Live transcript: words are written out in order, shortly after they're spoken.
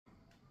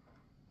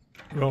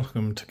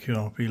Welcome to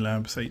QRP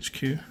Labs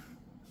HQ.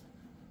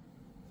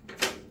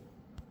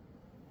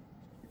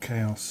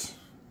 Chaos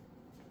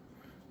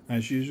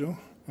as usual,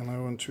 and I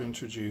want to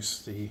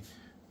introduce the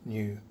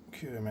new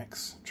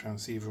QMX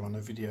transceiver on a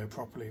video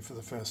properly for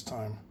the first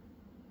time.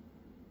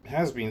 It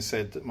has been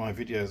said that my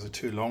videos are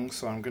too long,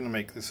 so I'm going to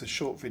make this a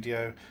short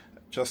video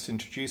just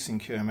introducing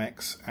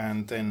QMX,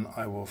 and then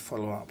I will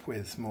follow up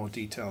with more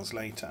details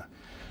later.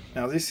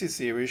 Now, this is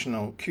the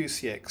original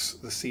QCX,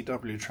 the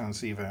CW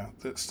transceiver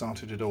that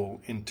started it all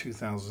in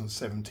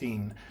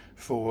 2017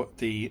 for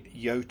the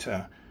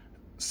YOTA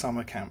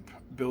summer camp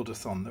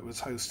buildathon that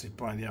was hosted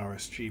by the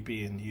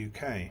RSGB in the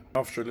UK.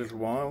 After a little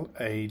while,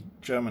 a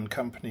German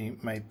company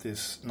made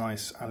this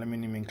nice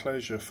aluminium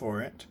enclosure for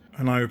it,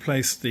 and I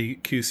replaced the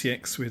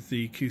QCX with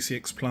the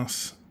QCX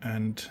Plus,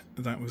 and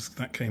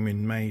that came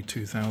in May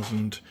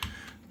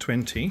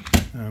 2020.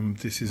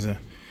 This is a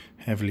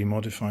heavily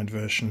modified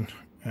version.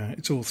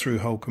 It's all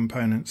through-hole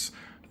components,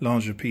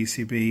 larger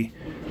PCB,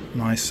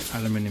 nice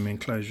aluminium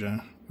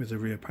enclosure with a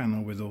rear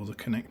panel with all the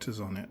connectors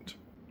on it.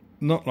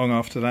 Not long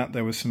after that,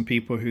 there were some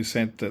people who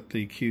said that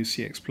the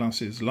QCX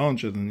Plus is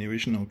larger than the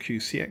original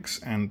QCX,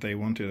 and they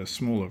wanted a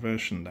smaller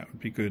version that would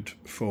be good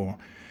for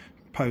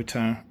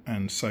POTA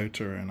and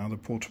SOTA and other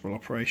portable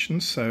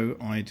operations, so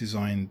I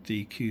designed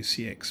the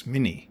QCX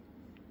Mini.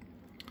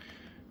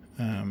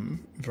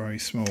 Very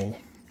small,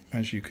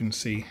 as you can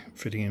see,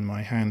 fitting in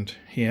my hand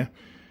here.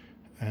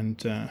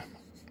 And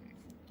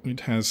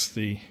it has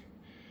the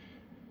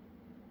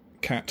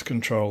CAT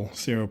control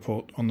serial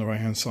port on the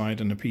right hand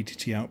side and a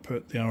PTT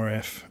output, the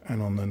RF,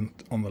 and on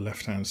the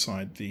left hand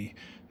side the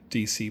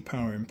DC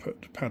power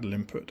input, paddle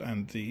input,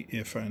 and the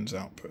earphones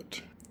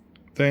output.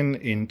 Then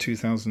in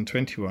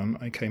 2021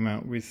 I came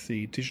out with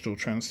the digital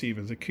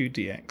transceiver, the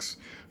QDX,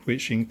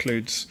 which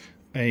includes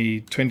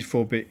a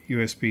 24-bit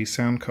USB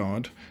sound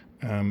card.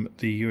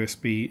 The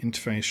USB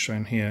interface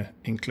shown here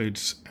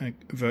includes a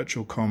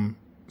virtual COM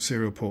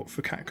serial port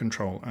for CAT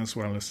control, as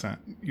well as that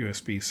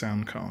USB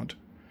sound card.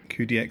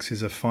 QDX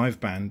is a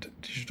 5-band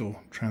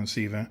digital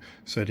transceiver,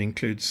 so it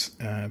includes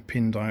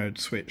pin diode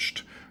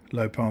switched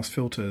low-pass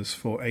filters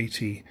for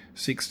 80,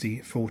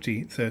 60,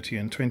 40, 30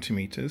 and 20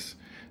 meters,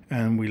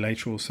 and we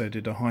later also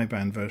did a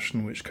high-band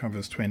version which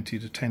covers 20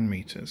 to 10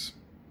 meters.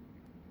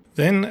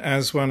 Then,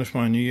 as one of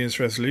my New Year's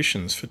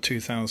resolutions for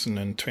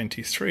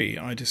 2023,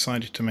 I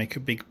decided to make a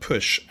big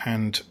push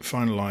and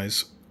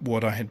finalize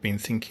what I had been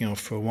thinking of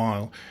for a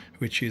while,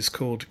 which is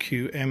called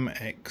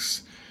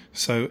QMX.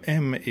 So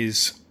M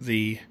is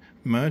the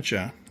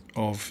merger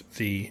of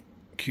the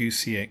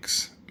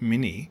QCX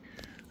Mini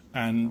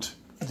and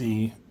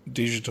the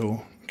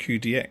digital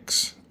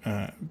QDX,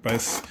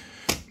 both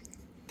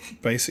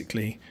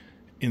basically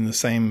in the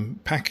same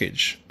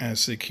package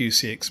as the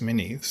QCX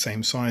Mini, the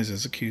same size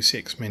as the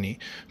QCX Mini,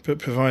 but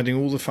providing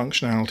all the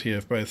functionality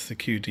of both the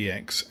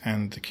QDX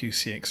and the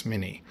QCX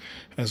Mini,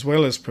 as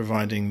well as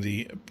providing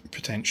the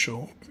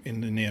potential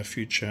in the near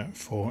future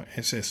for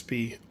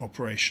SSB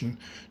operation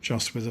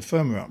just with a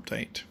firmware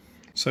update.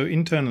 So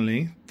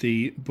internally,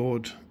 the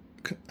board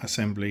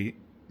assembly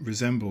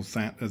resembles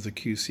that of the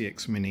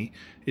QCX Mini.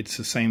 It's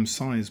the same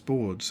size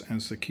boards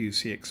as the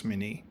QCX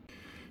Mini.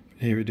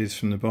 Here it is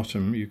from the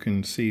bottom. You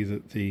can see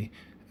that the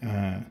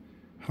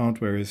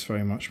hardware is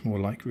very much more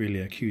like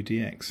really a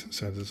QDX.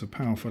 So there's a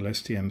powerful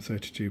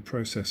STM32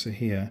 processor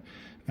here,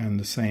 and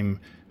the same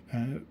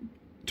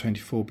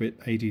 24-bit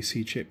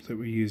ADC chip that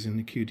we use in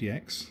the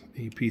QDX,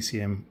 the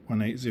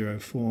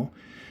PCM1804,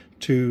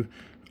 2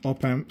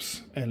 op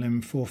amps,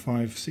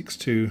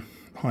 LM4562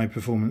 high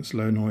performance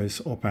low noise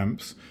op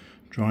amps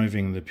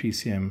driving the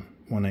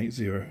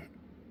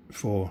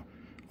PCM1804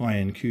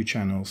 INQ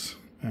channels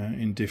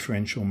in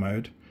differential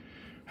mode.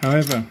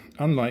 However,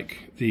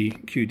 unlike the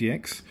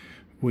QDX,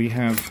 we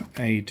have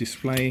a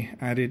display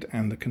added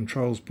and the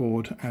controls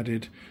board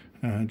added,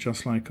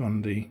 just like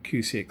on the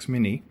QCX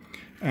Mini,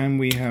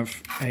 and we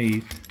have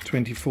a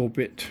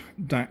 24-bit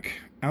DAC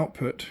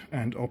output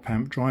and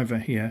op-amp driver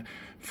here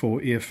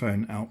for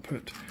earphone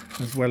output,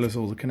 as well as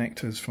all the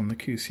connectors from the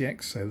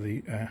QCX, so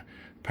the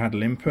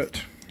paddle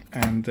input,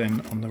 and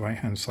then on the right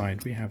hand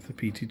side we have the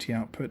PTT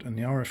output and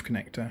the RF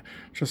connector,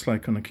 just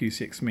like on the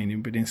QCX Mini,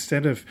 but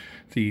instead of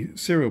the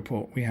serial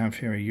port we have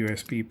here a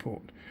USB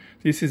port.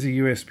 This is a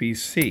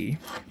USB-C,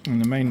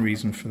 and the main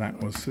reason for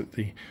that was that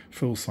the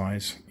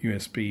full-size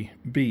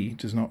USB-B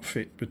does not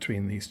fit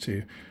between these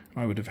two.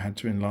 I would have had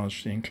to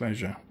enlarge the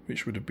enclosure,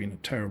 which would have been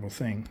a terrible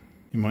thing.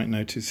 You might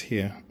notice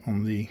here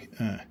on the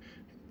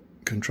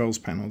controls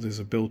panel there's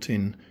a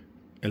built-in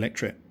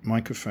electret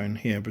microphone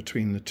here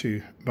between the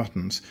two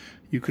buttons.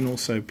 You can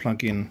also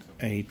plug in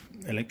a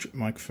electric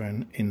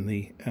microphone in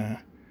the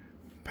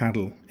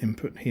paddle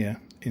input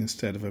here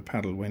instead of a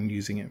paddle when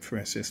using it for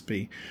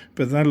SSB,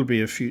 but that'll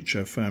be a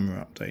future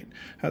firmware update.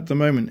 At the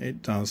moment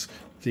it does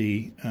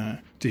the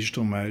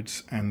digital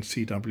modes and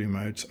CW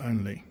modes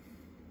only.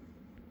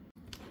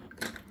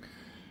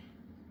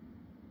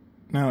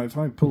 Now if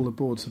I pull the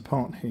boards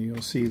apart here,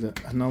 you'll see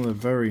that another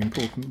very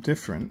important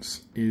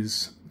difference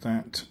is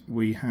that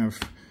we have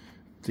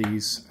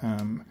these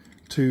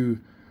two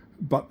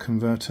buck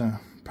converter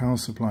power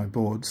supply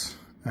boards,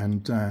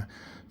 and the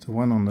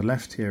one on the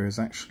left here is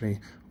actually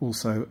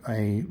also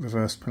a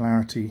reverse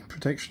polarity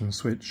protection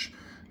switch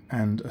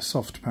and a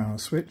soft power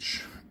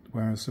switch,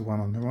 whereas the one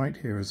on the right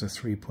here is a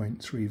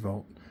 3.3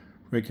 volt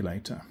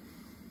regulator.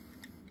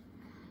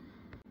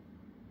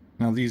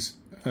 Now these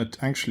are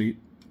actually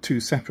two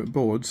separate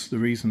boards. The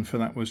reason for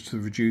that was to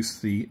reduce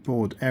the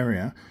board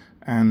area,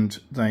 and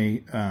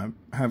they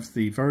have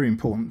the very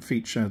important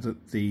feature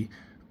that the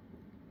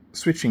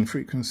switching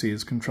frequency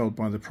is controlled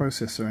by the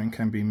processor and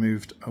can be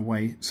moved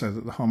away, so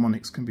that the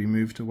harmonics can be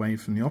moved away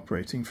from the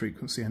operating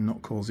frequency and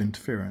not cause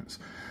interference.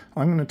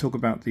 I'm going to talk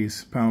about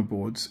these power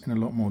boards in a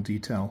lot more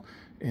detail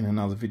in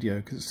another video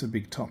because it's a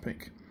big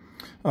topic.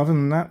 Other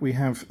than that, we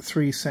have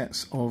three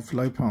sets of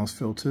low pass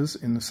filters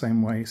in the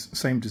same way,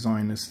 same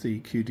design as the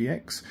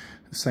QDX,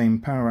 the same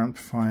power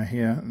amplifier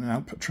here, an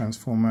output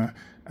transformer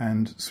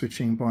and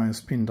switching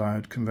bias pin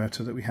diode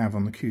converter that we have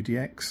on the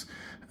QDX.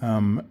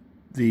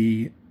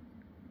 The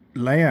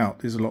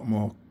layout is a lot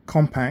more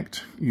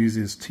compact,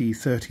 uses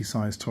T30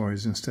 size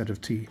toroids instead of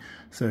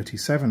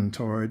T37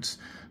 toroids.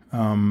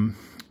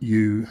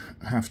 You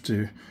have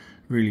to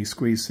really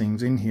squeeze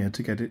things in here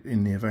to get it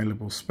in the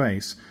available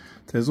space.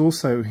 There's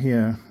also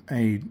here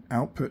a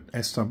output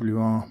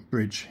SWR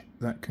bridge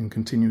that can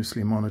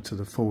continuously monitor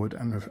the forward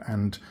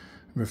and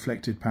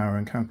reflected power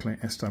and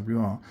calculate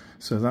SWR,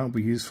 so that will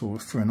be useful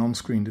for an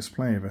on-screen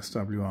display of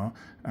SWR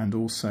and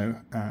also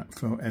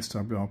for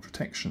SWR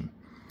protection.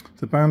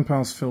 The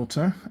bandpass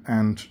filter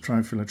and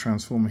tri-filter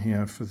transformer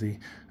here for the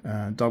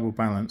double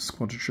balanced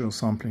quadrilateral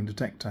sampling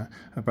detector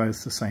are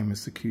both the same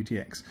as the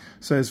QDX.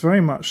 So it's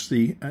very much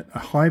a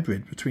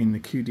hybrid between the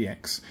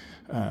QDX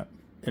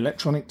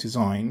electronic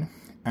design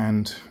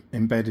and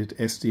embedded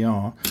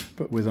SDR,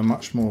 but with a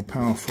much more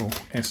powerful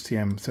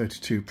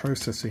STM32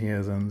 processor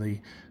here than the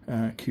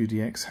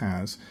QDX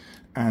has,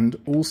 and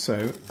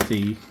also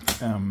the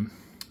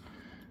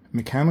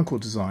mechanical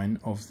design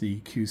of the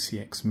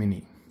QMX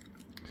Mini.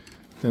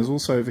 There's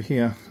also over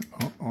here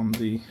on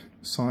the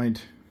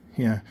side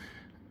here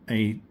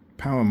a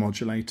power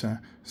modulator,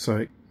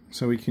 so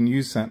we can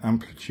use that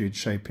amplitude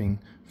shaping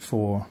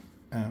for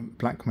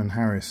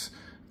Blackman-Harris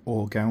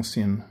or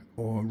Gaussian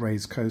or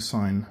raised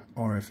cosine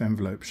RF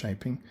envelope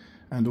shaping,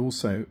 and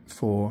also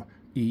for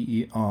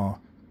EER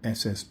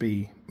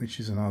SSB, which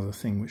is another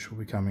thing which will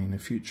be coming in a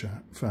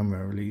future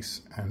firmware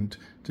release and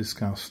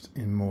discussed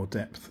in more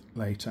depth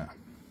later.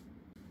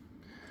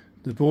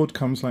 The board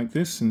comes like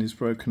this and is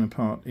broken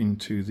apart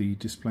into the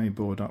display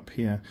board up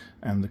here,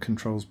 and the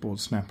controls board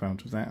snap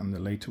out of that, and the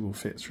later will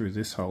fit through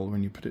this hole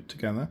when you put it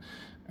together.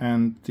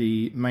 And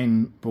the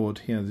main board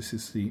here, this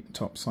is the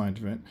top side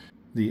of it.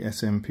 The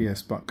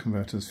SMPS buck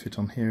converters fit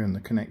on here, and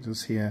the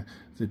connectors here,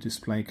 the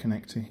display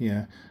connector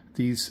here.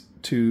 These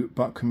two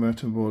buck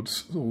converter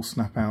boards all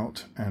snap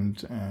out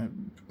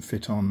and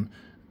fit on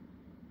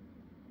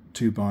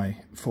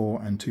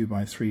 2x4 and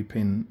 2x3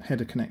 pin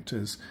header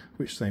connectors,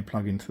 which they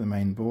plug into the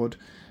main board.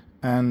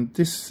 And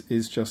this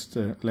is just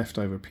a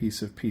leftover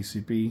piece of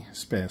PCB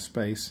spare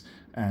space,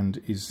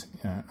 and is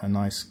a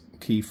nice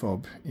key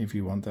fob if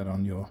you want that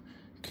on your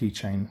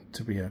keychain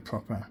to be a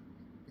proper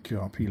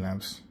QRP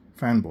Labs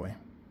fanboy.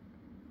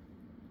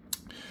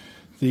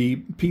 The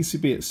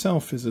PCB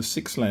itself is a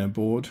 6-layer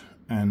board,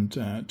 and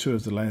 2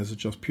 of the layers are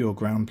just pure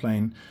ground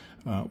plane.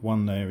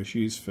 One layer is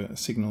used for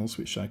signals,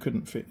 which I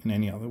couldn't fit in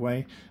any other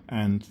way,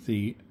 and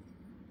the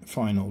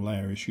final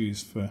layer is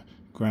used for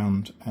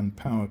ground and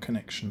power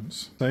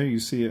connections. So you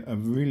see a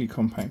really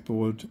compact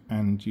board,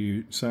 and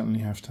you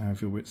certainly have to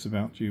have your wits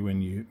about you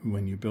when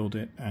you build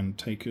it, and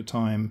take your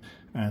time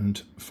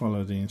and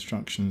follow the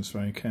instructions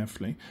very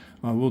carefully.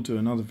 I will do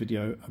another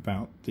video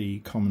about the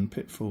common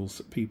pitfalls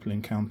that people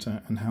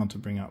encounter and how to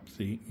bring up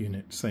the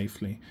unit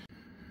safely.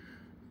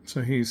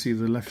 So here you see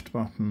the left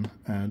button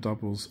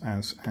doubles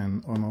as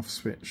an on-off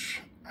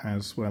switch,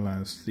 as well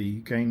as the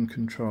gain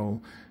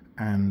control,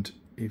 and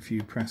if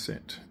you press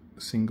it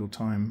a single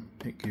time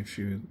it gives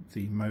you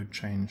the mode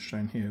change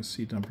shown here,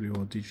 CW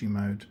or Digi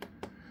mode.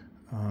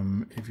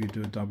 If you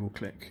do a double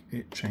click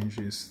it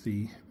changes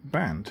the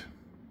band.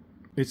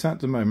 It's at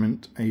the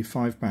moment a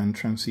 5-band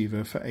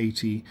transceiver for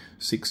 80,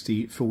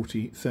 60,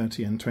 40,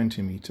 30 and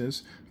 20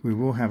 meters. We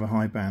will have a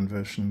high band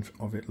version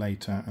of it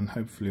later, and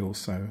hopefully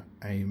also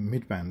a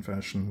mid-band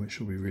version, which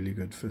will be really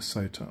good for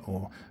SOTA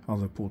or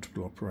other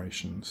portable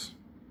operations.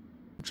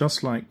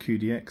 Just like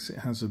QDX, it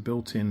has a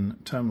built-in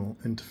terminal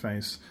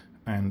interface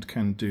and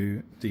can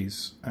do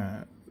these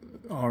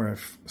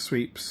RF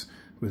sweeps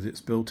with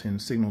its built-in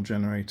signal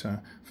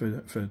generator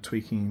for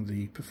tweaking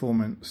the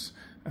performance,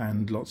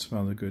 and lots of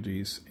other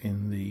goodies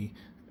in the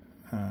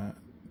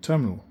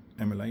terminal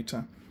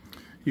emulator.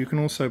 You can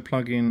also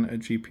plug in a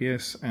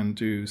GPS and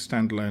do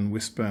standalone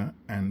Whisper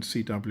and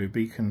CW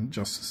beacon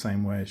just the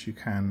same way as you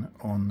can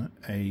on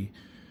a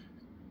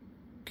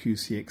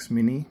QMX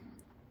Mini.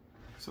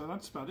 So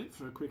that's about it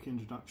for a quick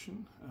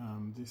introduction.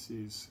 This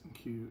is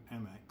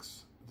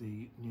QMX,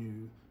 the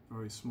new,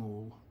 very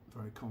small,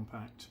 very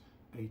compact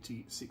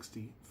 80,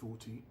 60,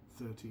 40,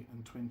 30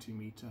 and 20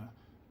 meter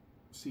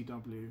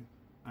CW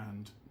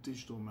and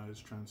digital modes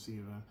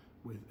transceiver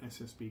with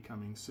SSB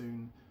coming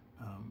soon.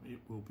 It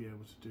will be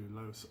able to do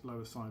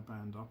lower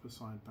sideband, upper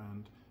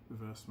sideband,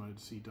 reverse mode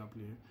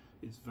CW.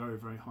 It's very,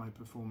 very high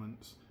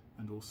performance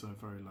and also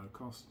very low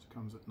cost. It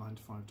comes at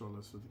 $95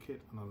 for the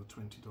kit, another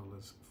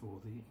 $20 for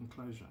the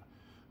enclosure.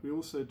 We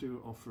also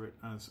do offer it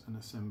as an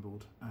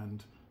assembled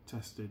and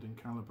tested and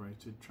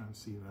calibrated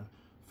transceiver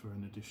for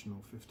an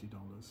additional $50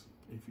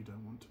 if you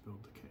don't want to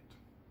build the kit.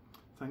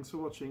 Thanks for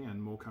watching,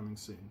 and more coming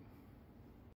soon.